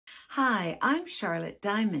Hi, I'm Charlotte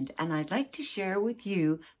Diamond, and I'd like to share with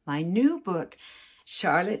you my new book,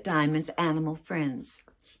 Charlotte Diamond's Animal Friends,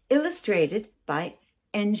 illustrated by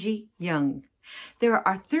Eunji Jung. There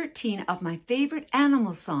are 13 of my favorite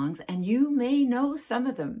animal songs, and you may know some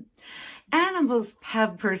of them. Animals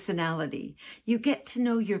have personality. You get to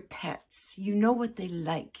know your pets. You know what they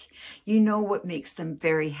like. You know what makes them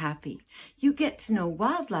very happy. You get to know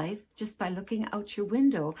wildlife just by looking out your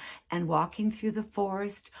window and walking through the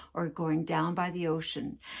forest or going down by the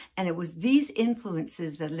ocean. And it was these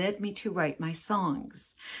influences that led me to write my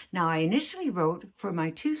songs. Now, I initially wrote for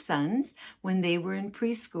my two sons when they were in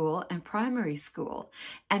preschool and primary school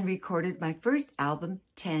and recorded my first album,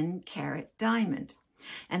 10 Carat Diamond.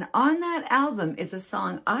 And on that album is a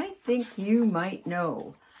song I think you might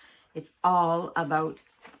know. It's all about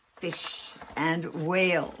fish and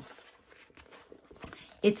whales.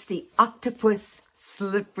 It's the octopus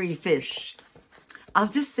slippery fish. I'll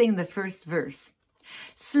just sing the first verse.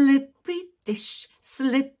 Slippery fish,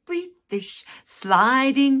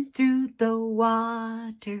 sliding through the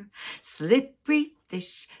water. Slippery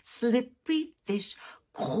fish,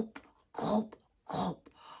 gulp, gulp, gulp.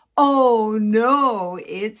 Oh no,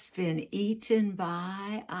 it's been eaten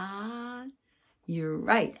by you're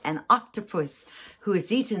right, an octopus who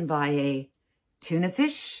is eaten by a tuna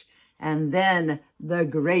fish, and then the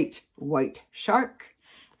great white shark,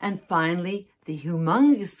 and finally the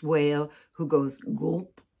humongous whale who goes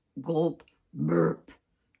gulp, gulp, burp.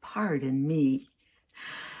 Pardon me.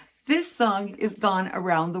 This song is gone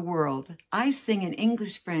around the world. I sing in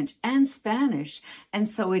English, French, and Spanish, and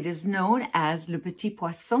so it is known as Le Petit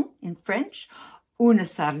Poisson in French, Una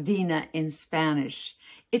Sardina in Spanish.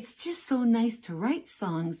 It's just so nice to write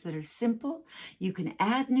songs that are simple. You can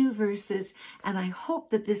add new verses, and I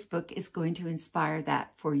hope that this book is going to inspire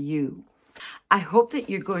that for you. I hope that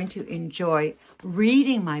you're going to enjoy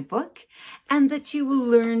reading my book and that you will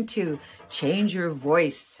learn to change your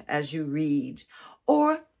voice as you read,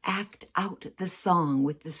 or act out the song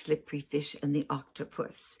with the slippery fish and the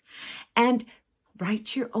octopus. And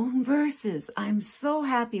write your own verses. I'm so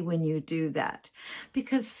happy when you do that,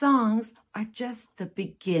 because songs are just the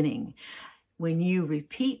beginning. When you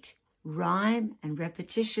repeat, rhyme, and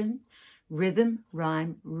repetition, rhythm,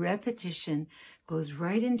 rhyme, repetition goes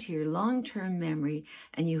right into your long-term memory,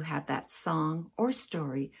 and you have that song or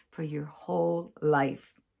story for your whole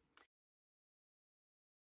life.